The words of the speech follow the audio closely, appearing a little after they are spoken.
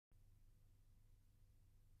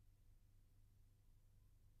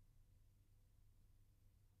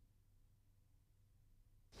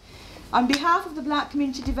On behalf of the Black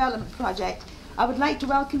Community Development Project, I would like to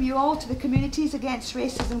welcome you all to the Communities Against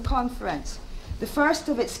Racism Conference, the first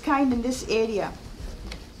of its kind in this area.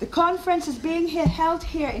 The conference is being held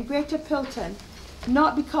here in Greater Pilton,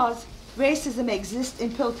 not because racism exists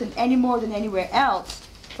in Pilton any more than anywhere else,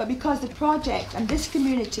 but because the project and this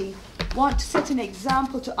community want to set an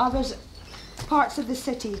example to others parts of the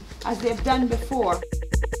city as they have done before.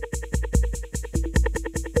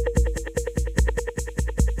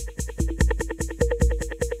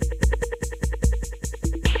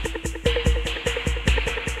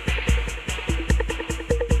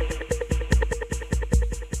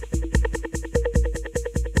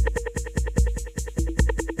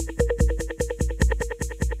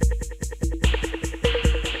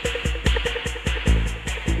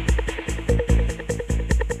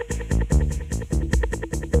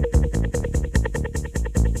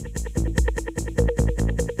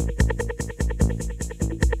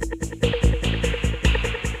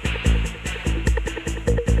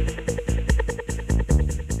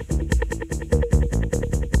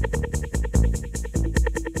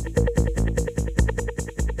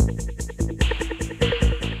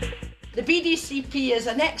 The BDCP is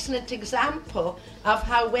an excellent example of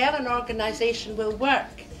how well an organisation will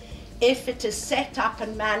work if it is set up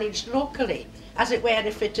and managed locally, as it were,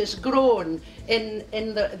 if it is grown in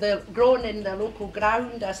the local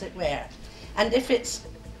ground, as it were, and if it's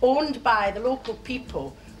owned by the local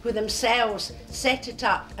people who themselves set it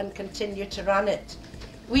up and continue to run it.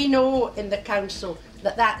 We know in the council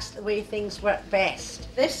that that's the way things work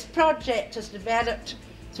best. This project has developed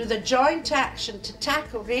through the joint action to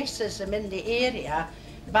tackle racism in the area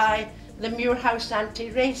by the Muirhouse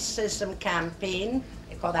Anti-Racism Campaign,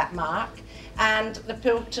 they call that MARC, and the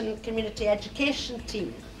Pilton Community Education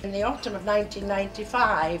Team. In the autumn of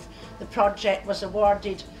 1995, the project was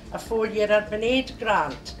awarded a 4-year Urban Aid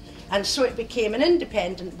grant, and so it became an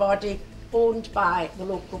independent body owned by the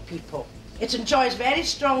local people. It enjoys very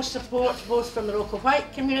strong support both from the local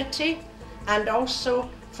white community and also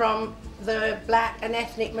from the black and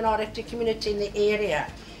ethnic minority community in the area.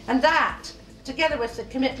 And that, together with the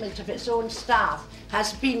commitment of its own staff,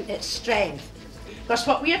 has been its strength. Because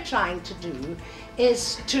what we are trying to do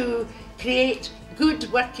is to create good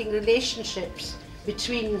working relationships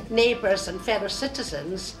between neighbours and fellow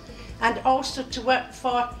citizens, and also to work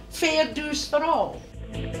for fair dues for all.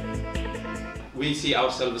 We see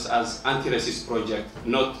ourselves as anti-racist project,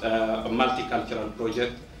 not a multicultural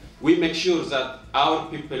project. We make sure that our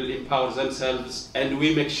people empower themselves, and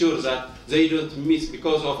we make sure that they don't miss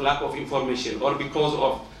because of lack of information or because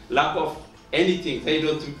of lack of anything. They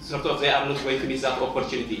are not going to miss that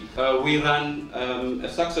opportunity. We run a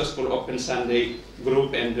successful Open Sunday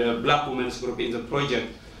group and a Black Women's group in the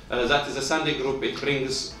project. That is a Sunday group. It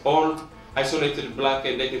brings all isolated black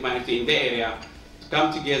and ethnic minority in the area to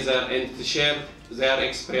come together and to share their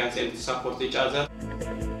experience and to support each other.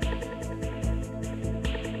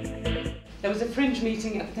 There was a fringe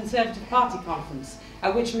meeting at the Conservative Party conference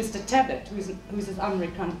at which Mr Tebbit, who's as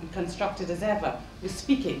unreconstructed as ever, was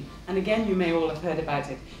speaking, and again you may all have heard about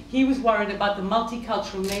it. He was worried about the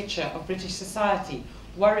multicultural nature of British society,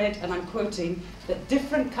 worried, and I'm quoting, that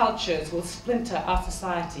different cultures will splinter our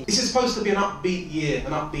society. This is supposed to be an upbeat year,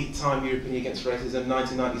 an upbeat time, European Against Racism,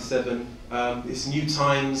 1997. It's new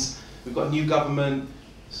times, we've got a new government,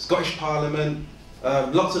 Scottish Parliament,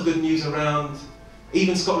 lots of good news around.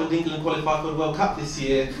 Even Scotland, England qualified for the World Cup this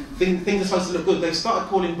year. Things are supposed to look good. They've started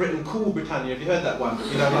calling Britain Cool Britannia. Have you heard that one?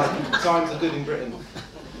 You know, like, times are good in Britain.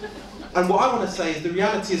 And what I want to say is the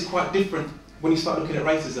reality is quite different when you start looking at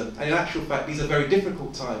racism. And in actual fact, these are very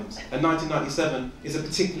difficult times. And 1997 is a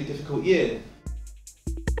particularly difficult year.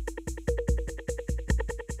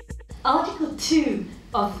 Article 2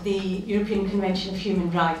 of the European Convention of Human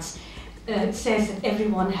Rights says that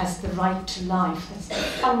everyone has the right to life. That's a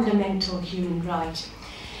fundamental human right.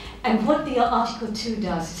 And what the Article 2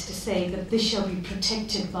 does is to say that this shall be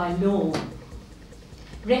protected by law.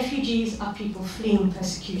 Refugees are people fleeing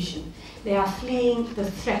persecution. They are fleeing the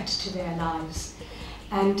threat to their lives.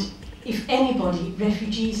 And if anybody,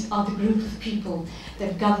 refugees are the group of people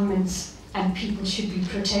that governments and people should be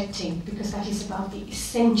protecting, because that is about the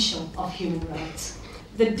essential of human rights.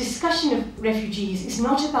 The discussion of refugees is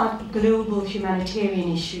not about global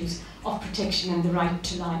humanitarian issues of protection and the right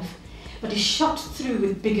to life, but is shot through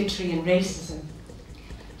with bigotry and racism.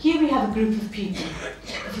 Here we have a group of people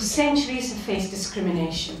who for centuries have faced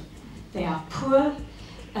discrimination. They are poor,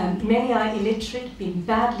 many are illiterate, being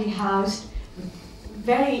badly housed,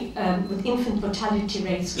 with infant mortality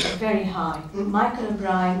rates which are very high. Michael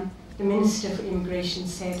O'Brien, the Minister for Immigration,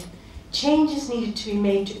 said, Changes needed to be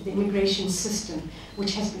made to the immigration system,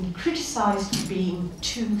 which has been criticised for being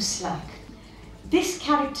too slack. This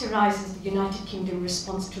characterises the United Kingdom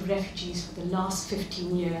response to refugees for the last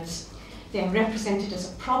 15 years. They are represented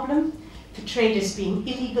as a problem, portrayed as being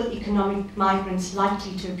illegal economic migrants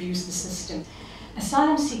likely to abuse the system.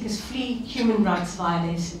 Asylum seekers flee human rights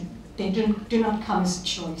violations. They do not come as a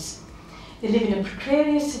choice. They live in a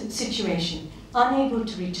precarious situation, unable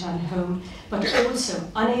to return home, but also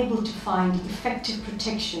unable to find effective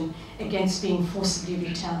protection against being forcibly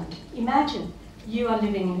returned. Imagine you are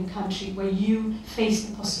living in a country where you face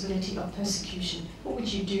the possibility of persecution. What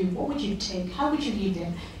would you do? What would you take? How would you leave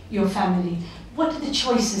your family? What are the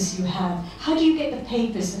choices you have? How do you get the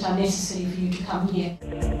papers that are necessary for you to come here?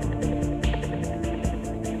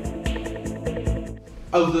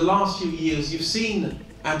 Over the last few years, you've seen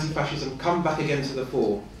anti-fascism come back again to the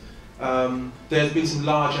fore. There's been some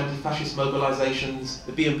large anti-fascist mobilisations.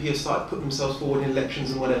 The BNP have started putting themselves forward in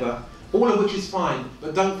elections and whatever, all of which is fine,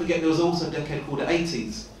 but don't forget there was also a decade called the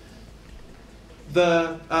 80s.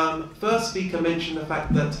 The first speaker mentioned the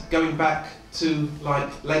fact that going back to like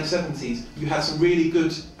late 70s, you had some really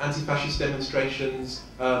good anti-fascist demonstrations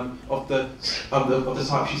of the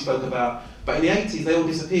type she spoke about. But in the 80s, they all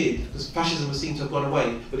disappeared because fascism was seen to have gone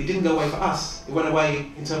away. But it didn't go away for us. It went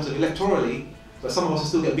away in terms of electorally, but some of us are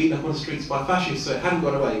still getting beaten up on the streets by fascists, so it hadn't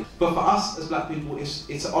gone away. But for us as black people,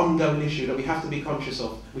 it's an ongoing issue that we have to be conscious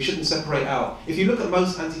of. We shouldn't separate out. If you look at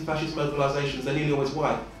most anti-fascist mobilisations, they're nearly always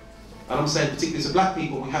white. And I'm saying, particularly as black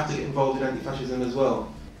people, we have to get involved in anti-fascism as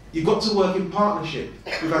well. You've got to work in partnership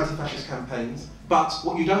with anti-fascist campaigns, but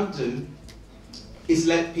what you don't do is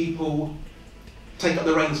let people take up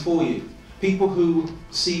the reins for you. People who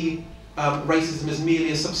see racism as merely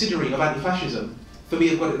a subsidiary of anti-fascism, for me,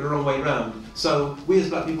 have got it the wrong way round. So we as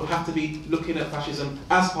black people have to be looking at fascism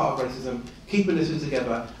as part of racism, keeping the two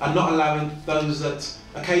together, and not allowing those that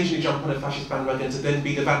occasionally jump on a fascist bandwagon to then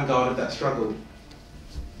be the vanguard of that struggle.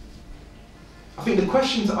 I think the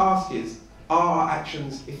question to ask is, are our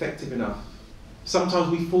actions effective enough? Sometimes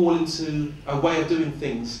we fall into a way of doing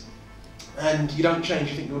things and you don't change,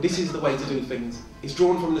 you think, well, this is the way to do things. It's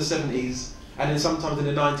drawn from the 70s, and then sometimes in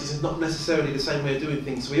the 90s, it's not necessarily the same way of doing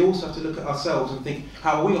things. So we also have to look at ourselves and think,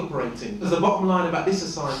 how are we operating? Because the bottom line about this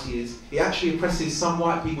society is, it actually oppresses some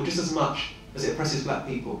white people just as much as it oppresses black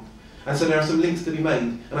people. And so there are some links to be made,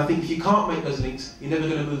 and I think if you can't make those links, you're never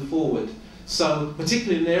going to move forward. So,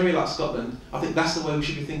 particularly in an area like Scotland, I think that's the way we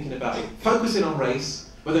should be thinking about it. Focusing on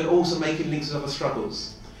race, but then also making links with other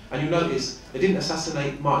struggles. And you'll notice, they didn't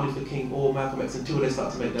assassinate Martin Luther King or Malcolm X until they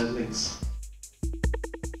started to make those links.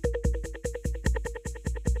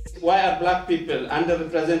 Why are black people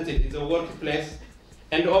underrepresented in the workplace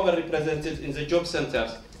and overrepresented in the job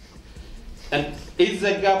centers? And is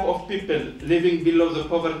the gap of people living below the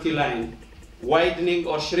poverty line widening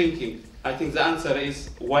or shrinking? I think the answer is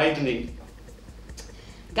widening.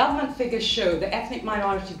 Government figures show that ethnic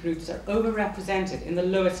minority groups are overrepresented in the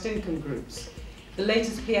lowest income groups. The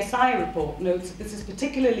latest PSI report notes that this is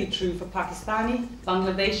particularly true for Pakistani,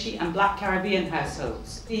 Bangladeshi and Black Caribbean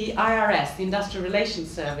households. The IRS, the Industrial Relations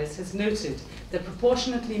Service, has noted that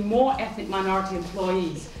proportionately more ethnic minority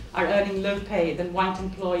employees are earning low pay than white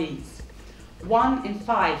employees. 1 in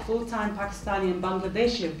 5 full-time Pakistani and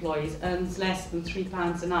Bangladeshi employees earns less than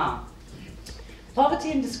 £3 an hour.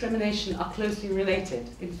 Poverty and discrimination are closely related.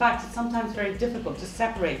 In fact, it's sometimes very difficult to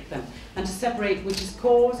separate them and to separate which is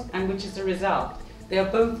cause and which is the result. They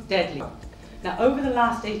are both deadly. Now, over the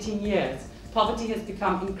last 18 years, poverty has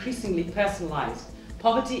become increasingly personalised.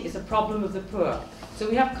 Poverty is a problem of the poor. So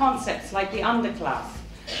we have concepts like the underclass.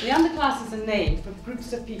 The underclass is a name for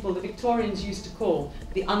groups of people the Victorians used to call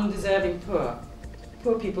the undeserving poor.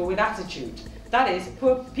 Poor people with attitude. That is,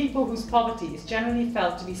 poor people whose poverty is generally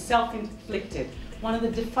felt to be self-inflicted. One of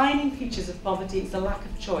the defining features of poverty is the lack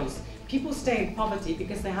of choice. People stay in poverty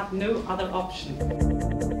because they have no other option.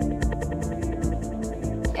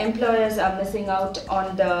 Employers are missing out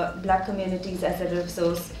on the black communities as a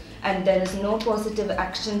resource, and there is no positive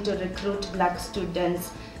action to recruit black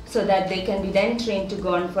students so that they can be then trained to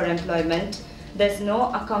go on for employment. There's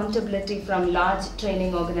no accountability from large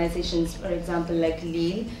training organizations, for example, like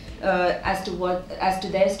Lille, as to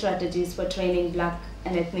their strategies for training black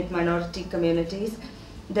and ethnic minority communities.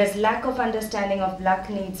 There's lack of understanding of black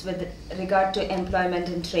needs with regard to employment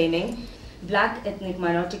and training. Black ethnic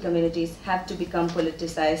minority communities have to become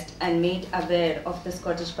politicized and made aware of the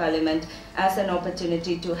Scottish Parliament as an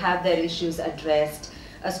opportunity to have their issues addressed.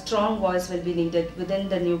 A strong voice will be needed within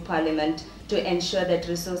the new Parliament to ensure that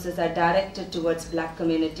resources are directed towards black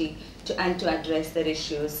community and to address their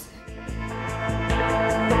issues.